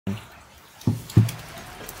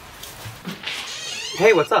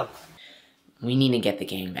Hey, what's up? We need to get the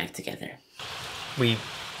gang back together. We...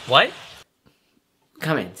 what?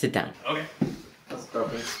 Come in, sit down. Okay. Let's go,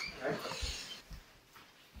 please.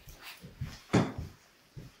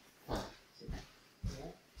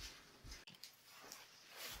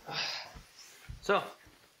 So,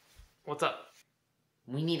 what's up?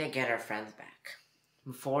 We need to get our friends back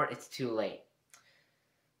before it's too late.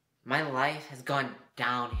 My life has gone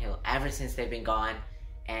downhill ever since they've been gone,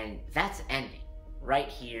 and that's ending right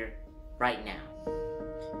here, right now.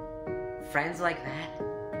 Friends like that,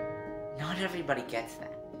 not everybody gets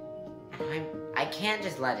that. And I can't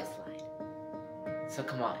just let it slide. So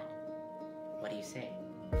come on, what do you say?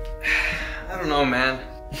 I don't know, man.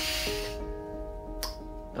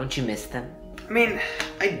 Don't you miss them? I mean,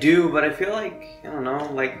 I do, but I feel like, I don't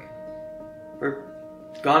know, like, we're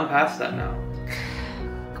gone past that now.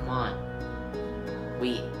 Come on. I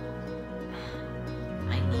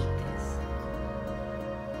need this.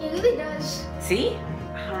 He really does. See?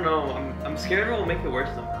 I don't know, I'm scared it'll make it worse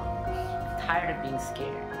somehow. I'm tired of being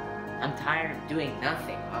scared. I'm tired of doing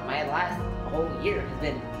nothing. My last whole year has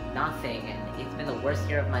been nothing, and it's been the worst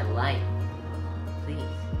year of my life. Please.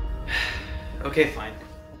 Okay, fine.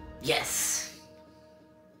 Yes!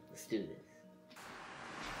 Let's do this.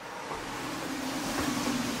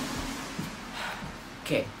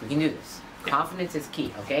 Okay, we can do this. Yeah. Confidence is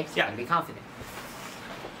key, okay? So Yeah. be confident.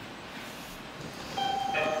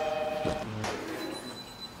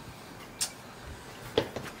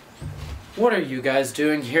 What are you guys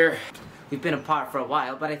doing here? We've been apart for a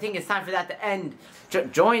while, but I think it's time for that to end.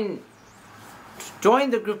 Join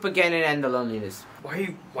the group again and end the loneliness.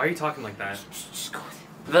 Why are you talking like that? Just go with it.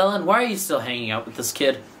 Velan, why are you still hanging out with this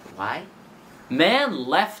kid? Why? Man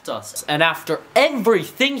left us, and after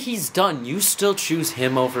everything he's done, you still choose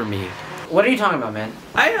him over me. What are you talking about, man?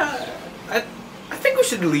 I think we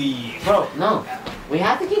should leave. Bro, no. We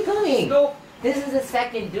have to keep going. No. This is the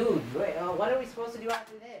second dude. Wait, what are we supposed to do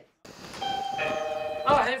after this?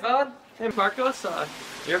 Oh, hey, Velan. Hey, Marcos.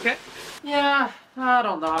 You okay? Yeah, I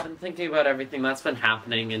don't know. I've been thinking about everything that's been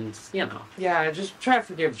happening, and, you know. Yeah, just try to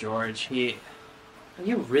forgive George. Are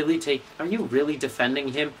you really defending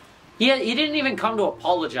him? He didn't even come to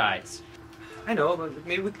apologize. I know, but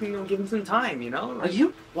maybe we can give him some time, you know?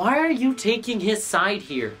 Why are you taking his side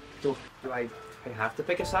here? Do I have to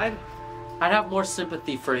pick a side? I'd have more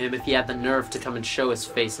sympathy for him if he had the nerve to come and show his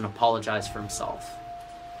face and apologize for himself.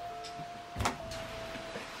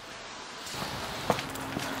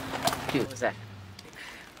 Dude, what's that?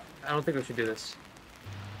 I don't think we should do this.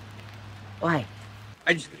 Why?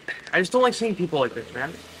 I just don't like seeing people like this,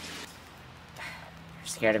 man. You're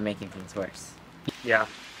scared of making things worse. Yeah.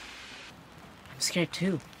 I'm scared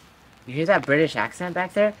too. You hear that British accent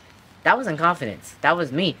back there? That wasn't confidence. That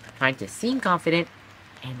was me trying to seem confident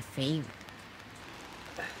and fail.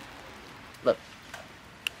 Look,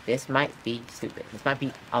 this might be stupid. This might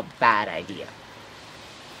be a bad idea.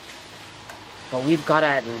 But we've got to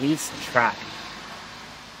at least try.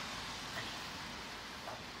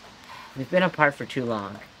 We've been apart for too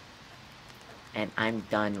long. And I'm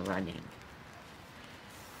done running.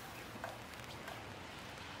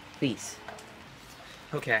 Please.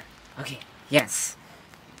 Okay. Okay, yes.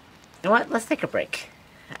 You know what? Let's take a break.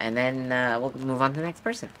 And then we'll move on to the next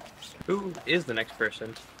person. Who is the next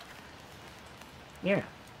person? Mira.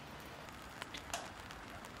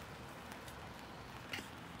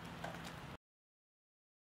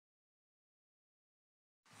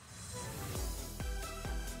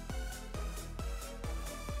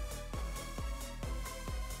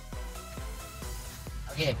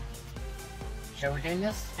 Okay. Sure we're doing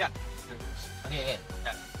this? Yeah. Okay, good.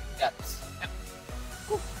 Yeah. Got this. Yep.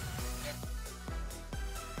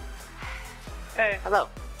 Hey, Hello.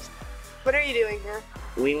 what are you doing here?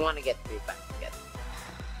 We want to get the group back together.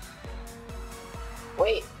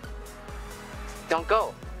 Wait. Don't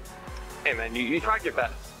go. Hey, man, you tried your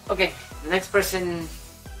best. Okay, the next person.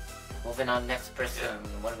 Moving on, next person.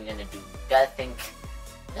 What are we gonna do? Gotta think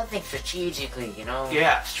strategically, you know?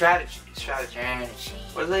 Yeah, strategy. Strategy.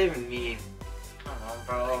 What does that even mean? I don't know,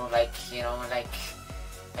 bro. Like, you know, like.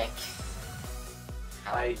 Like.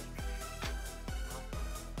 Hi.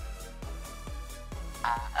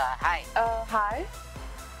 Hi?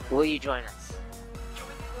 Will you join us?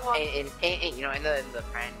 In the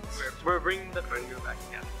friends. We're bringing the friend group back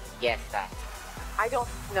together. Yes, that. I don't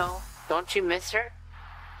know. Don't you miss her?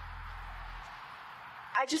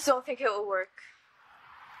 I just don't think it will work.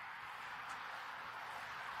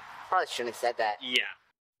 Probably shouldn't have said that. Yeah.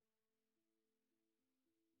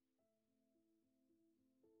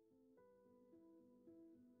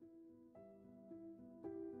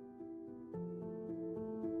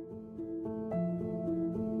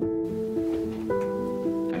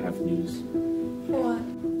 news. What?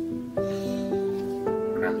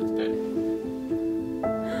 Grandma's dead.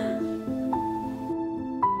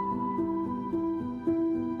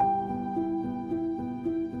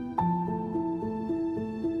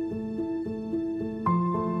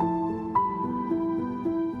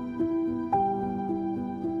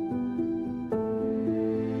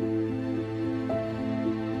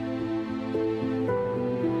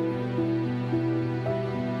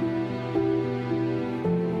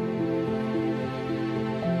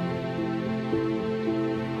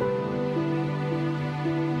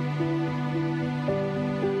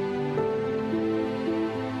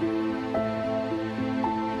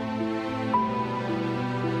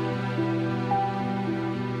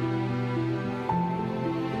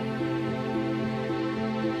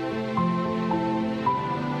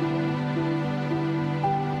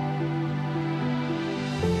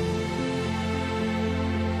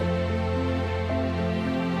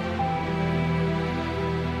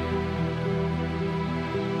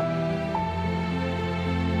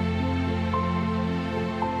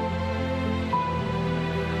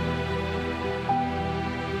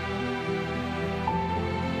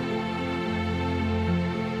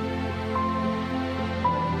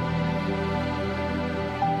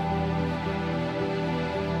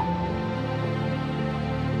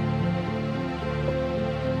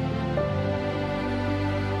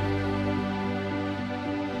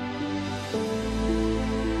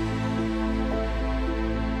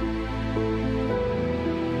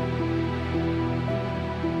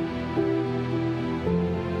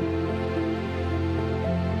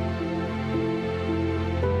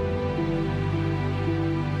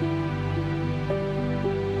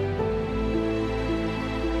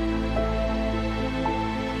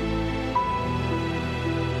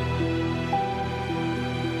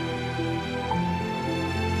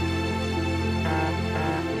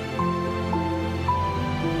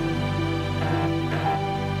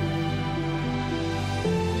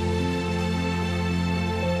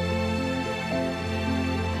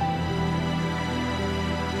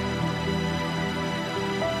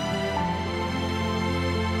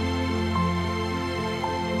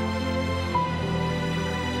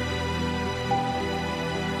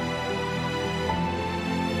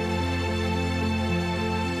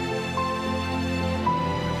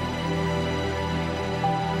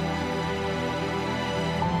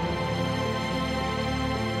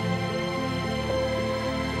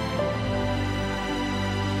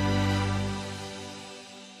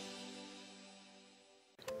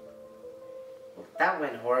 That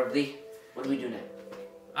went horribly. What do we do now?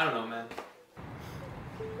 I don't know, man.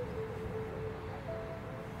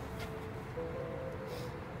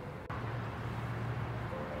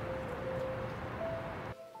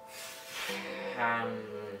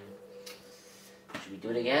 Should we do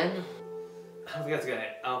it again? I don't think that's a good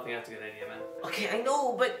idea. I don't think that's a good idea, man. Okay, I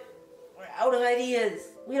know, but we're out of ideas.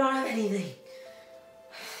 We don't have anything.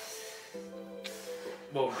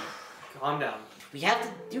 Whoa, calm down. We have to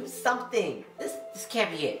do something. This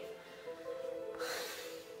can't be it.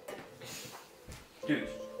 Dude,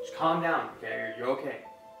 just calm down, okay? You're okay.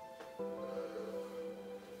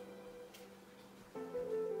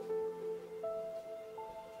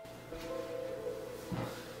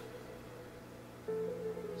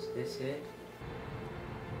 Is this it?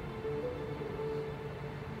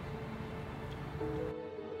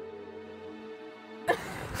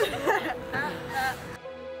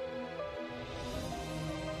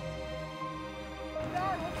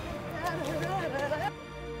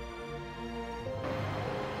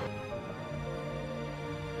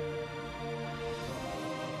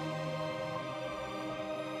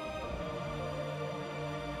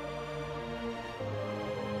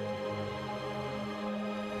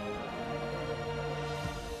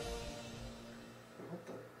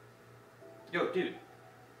 Yo, dude.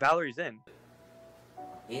 Valerie's in.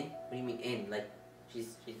 In? What do you mean in? Like,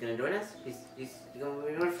 she's gonna join us? She's gonna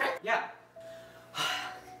be our friend? Yeah.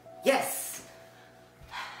 Yes!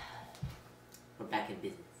 We're back in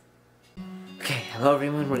business. Okay, hello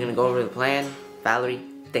everyone. We're gonna go over the plan. Valerie,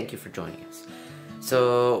 thank you for joining us.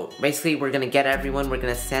 So, basically, we're gonna get everyone, we're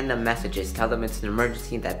gonna send them messages, tell them it's an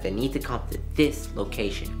emergency, that they need to come to this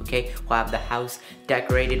location, okay? We'll have the house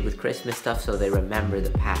decorated with Christmas stuff so they remember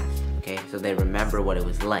the past, okay? So they remember what it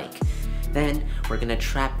was like. Then, we're gonna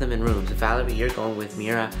trap them in rooms. Valerie, you're going with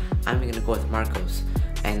Mira, I'm gonna go with Marcos.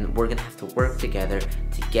 And we're gonna have to work together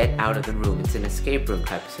to get out of the room. It's an escape room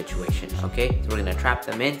type of situation, okay? So we're gonna trap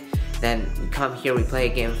them in, then we come here, we play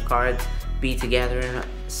a game of cards, be together and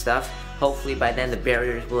stuff. Hopefully by then the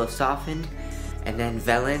barriers will have softened. And then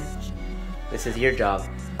Velan, this is your job.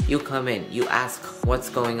 You come in, you ask what's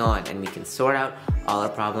going on, and we can sort out all our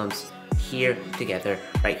problems here together,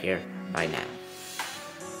 right here, right now.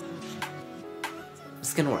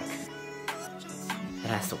 It's gonna work. It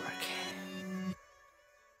has to work.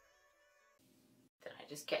 Did I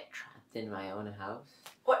just get trapped in my own house?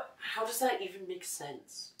 What? How does that even make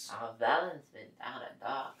sense? Oh, Valen's been down a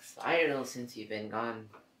dark spiral since you've been gone.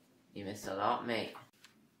 You missed a lot, mate.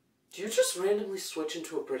 Do you just randomly switch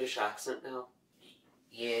into a British accent now?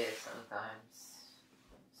 Yeah, sometimes.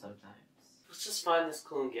 Sometimes. Let's just find this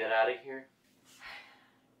clue and get out of here.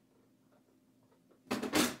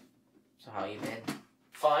 So how you been?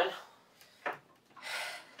 Fine.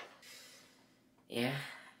 Yeah,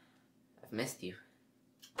 I've missed you.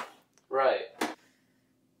 Right.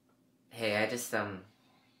 Hey, I just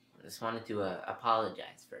wanted to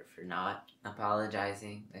apologize for not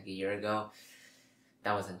apologizing like a year ago.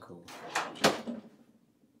 That wasn't cool.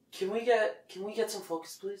 Can we get some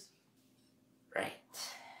focus, please? Right.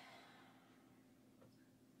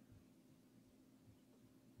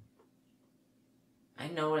 I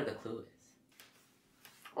know where the clue is.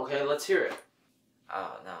 Okay, let's hear it.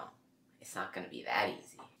 Oh no, it's not gonna be that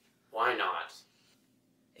easy. Why not?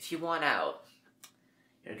 If you want out,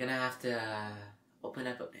 you're gonna have to open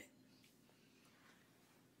up a bit.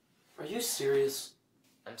 Are you serious?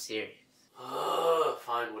 I'm serious.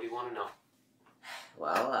 Fine, what do you want to know?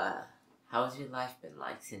 Well, how's your life been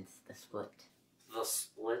like since the split? The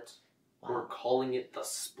split? Wow. We're calling it the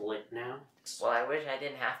split now? Well, I wish I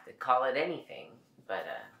didn't have to call it anything, but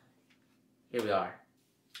here we are.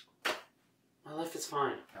 My life is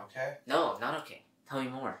fine. Okay. No, not okay. Tell me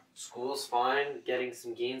more. School's fine, getting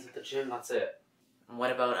some gains at the gym, that's it. And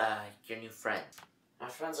what about your new friend? My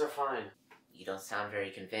friends are fine. You don't sound very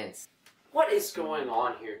convinced. What is going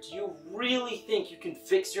on here? Do you really think you can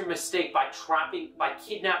fix your mistake by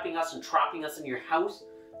kidnapping us and trapping us in your house?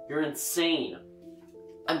 You're insane.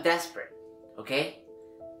 I'm desperate, okay?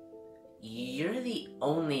 You're the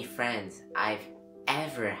only friends I've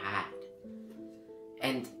ever had.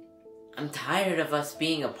 And I'm tired of us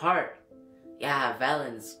being apart. Yeah,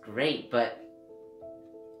 Velan's great, but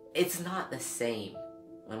it's not the same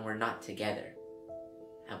when we're not together.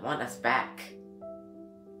 I want us back.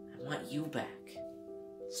 I want you back.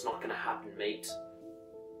 It's not gonna happen, mate.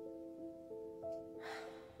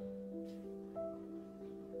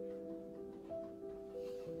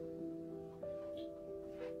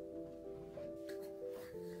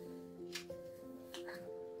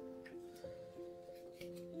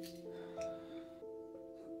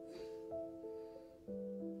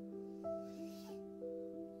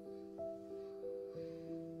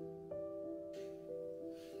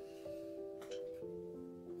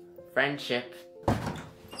 Friendship.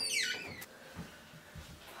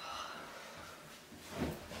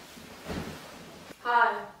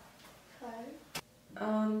 Hi. Hi.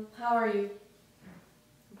 How are you?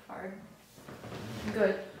 I'm fine.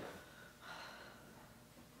 Good.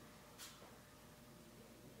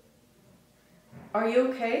 Are you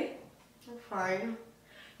okay? I'm fine.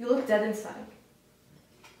 You look dead inside.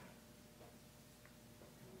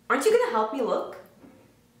 Aren't you gonna help me look?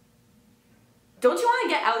 Don't you want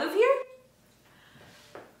to get out of here?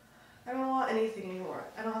 I don't want anything anymore.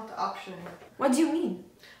 I don't have the option anymore. What do you mean?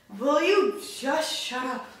 Will you just shut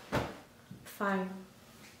up? Fine.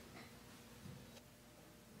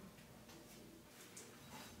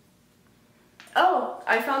 Oh,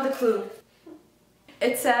 I found a clue.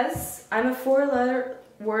 It says, I'm a 4-letter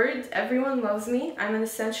word, everyone loves me, I'm an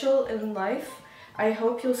essential in life, I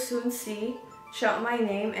hope you'll soon see, shout my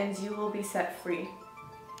name and you will be set free.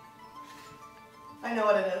 I know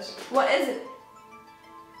what it is. What is it?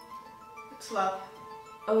 It's love.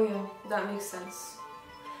 Oh yeah, that makes sense.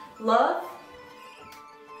 Love?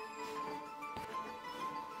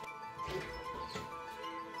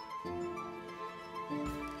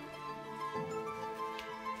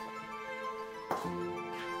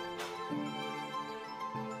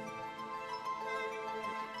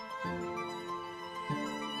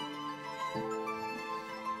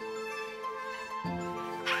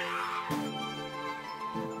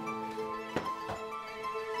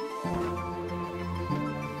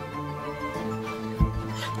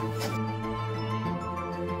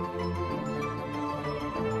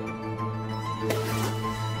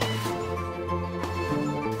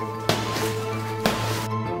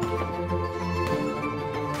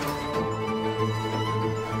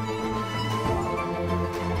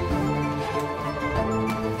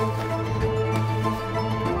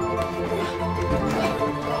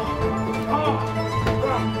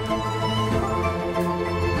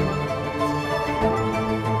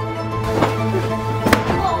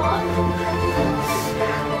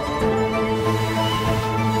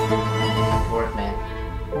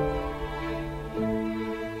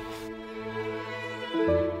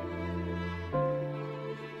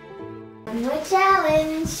 One more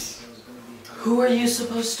challenge. Who are you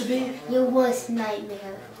supposed to be? Your worst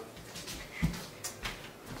nightmare.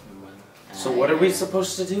 So what are we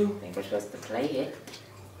supposed to do? I think we're supposed to play it.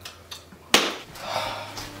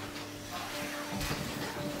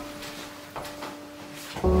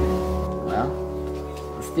 Well,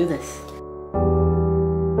 let's do this.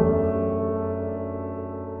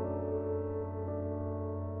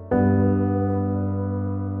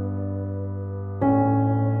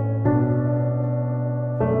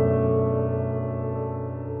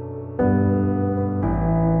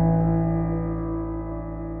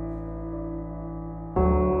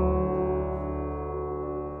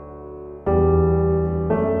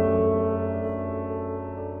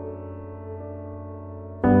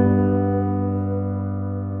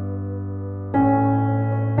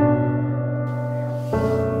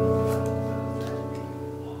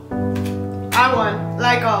 I won,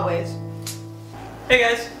 like always. Hey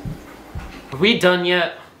guys. Are we done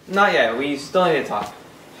yet? Not yet. We still need to talk.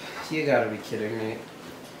 You gotta be kidding me.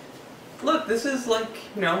 Look, this is like,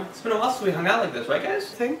 you know, it's been a while since we hung out like this, right guys?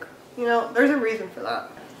 I think, you know, there's a reason for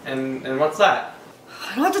that. And what's that?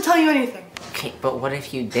 I don't have to tell you anything. Okay, but what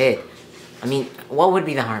if you did? I mean, what would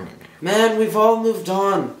be the harm in that? Man, we've all moved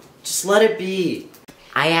on. Just let it be.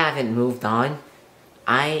 I haven't moved on.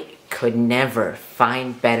 I could never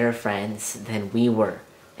find better friends than we were.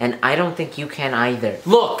 And I don't think you can either.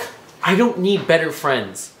 Look, I don't need better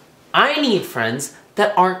friends. I need friends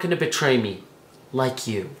that aren't gonna betray me. Like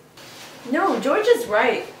you. No, George is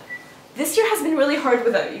right. This year has been really hard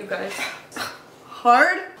without you guys.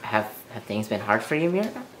 Hard? Have things been hard for you,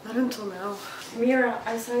 Mira? Not until now. Mira,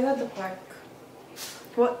 I saw you at the park.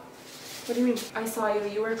 What? What do you mean? I saw you.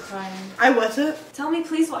 You were crying. I wasn't. Tell me,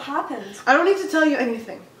 please, what happened? I don't need to tell you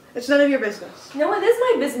anything. It's none of your business. No, it is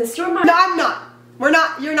my business. You're my... No, I'm not. We're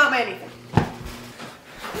not. You're not my anything.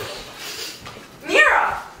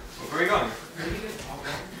 Mira! Where are you going?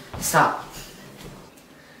 Stop.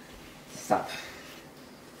 Stop.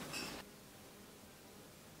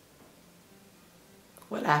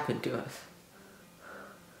 What happened to us?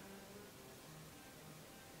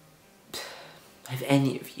 Have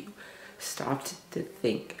any of you stopped to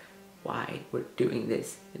think why we're doing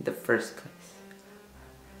this in the first place?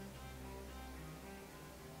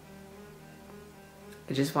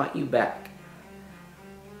 I just want you back.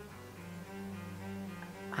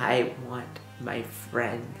 I want my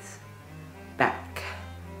friends back.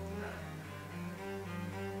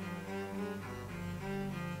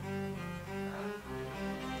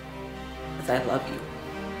 Because I love you.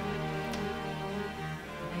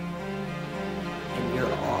 And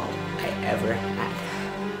you're all I ever had.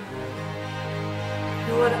 You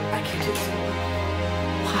know what? I can't do this anymore.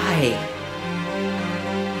 Why?